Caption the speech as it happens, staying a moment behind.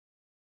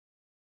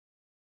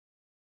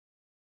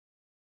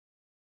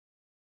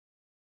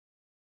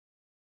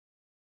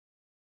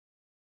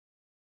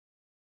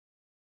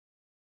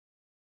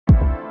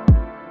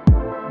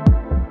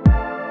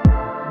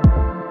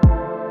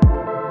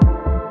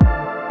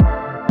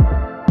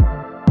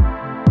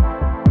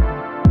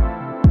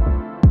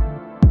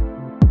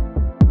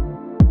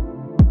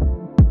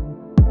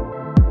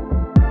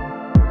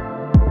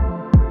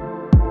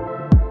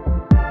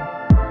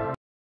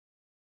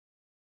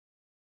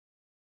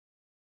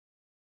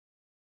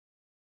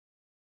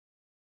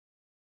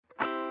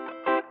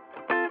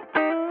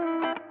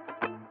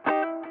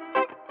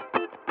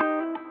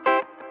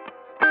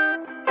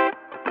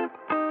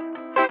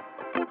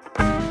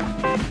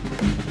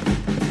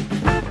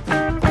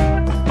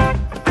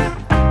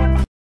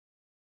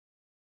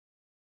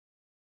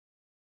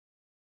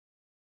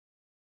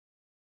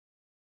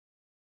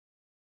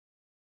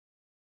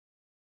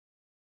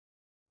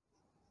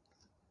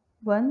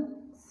1,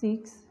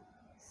 6,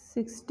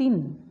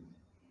 16,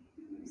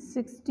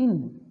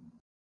 16.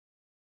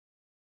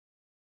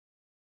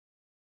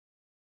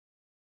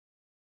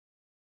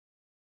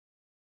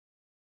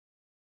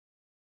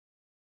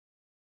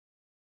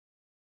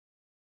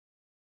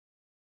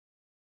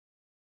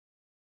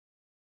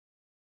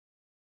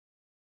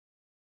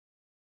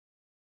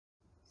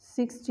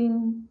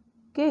 16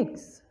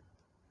 cakes.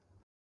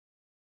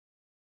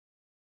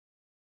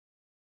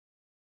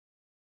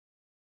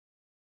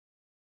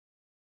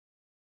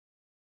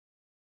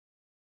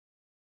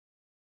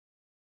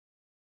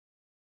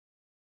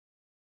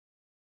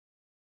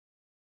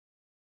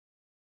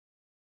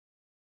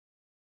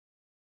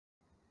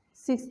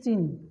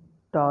 16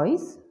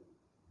 toys.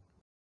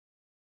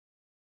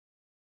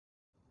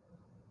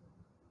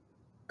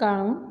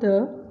 Count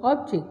the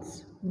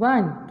objects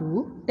 1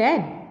 to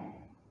 10.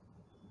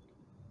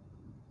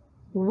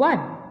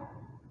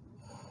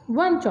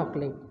 1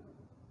 chocolate.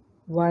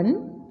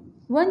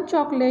 1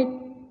 chocolate.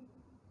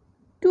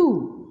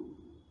 2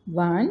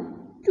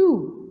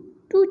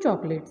 2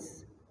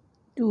 chocolates.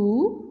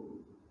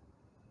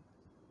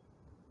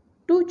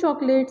 2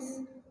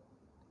 chocolates.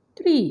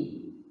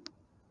 3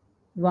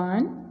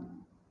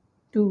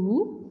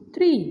 2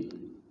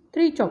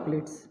 3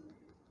 chocolates.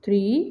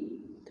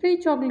 3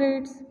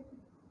 chocolates.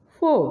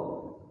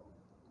 4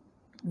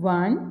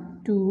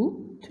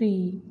 2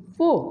 3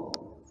 4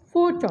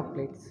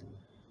 chocolates.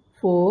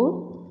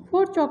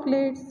 4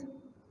 chocolates.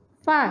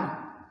 5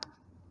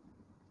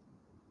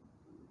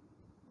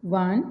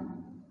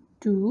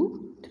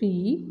 2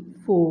 3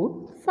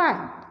 4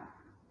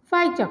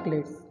 5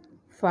 chocolates.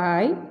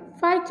 5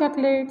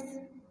 chocolates.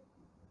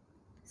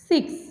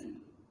 6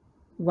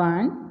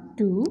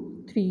 2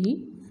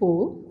 3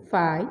 4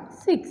 5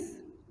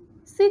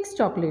 6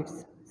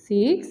 chocolates.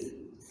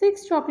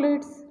 6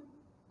 chocolates.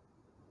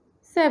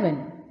 7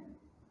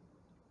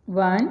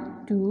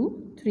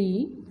 2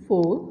 3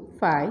 4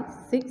 5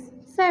 6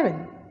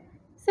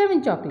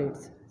 7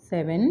 chocolates.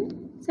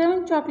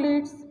 7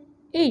 chocolates.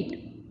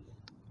 8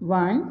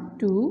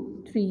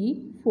 2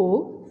 3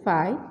 4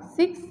 5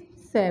 6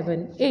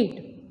 7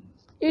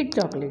 8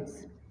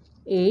 chocolates.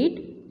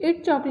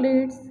 8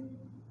 chocolates.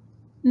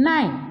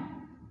 9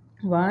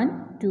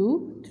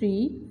 2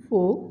 3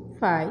 4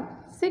 5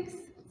 6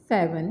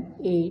 7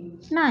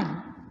 8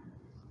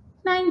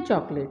 9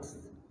 chocolates.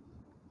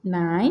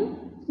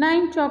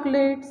 9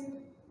 chocolates.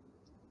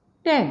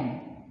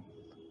 10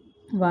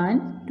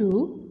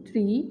 2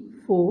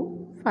 3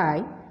 4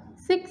 5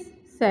 6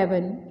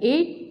 7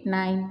 8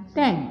 9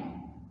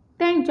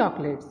 10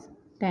 chocolates.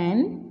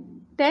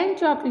 10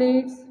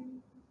 chocolates.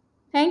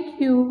 Thank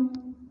you.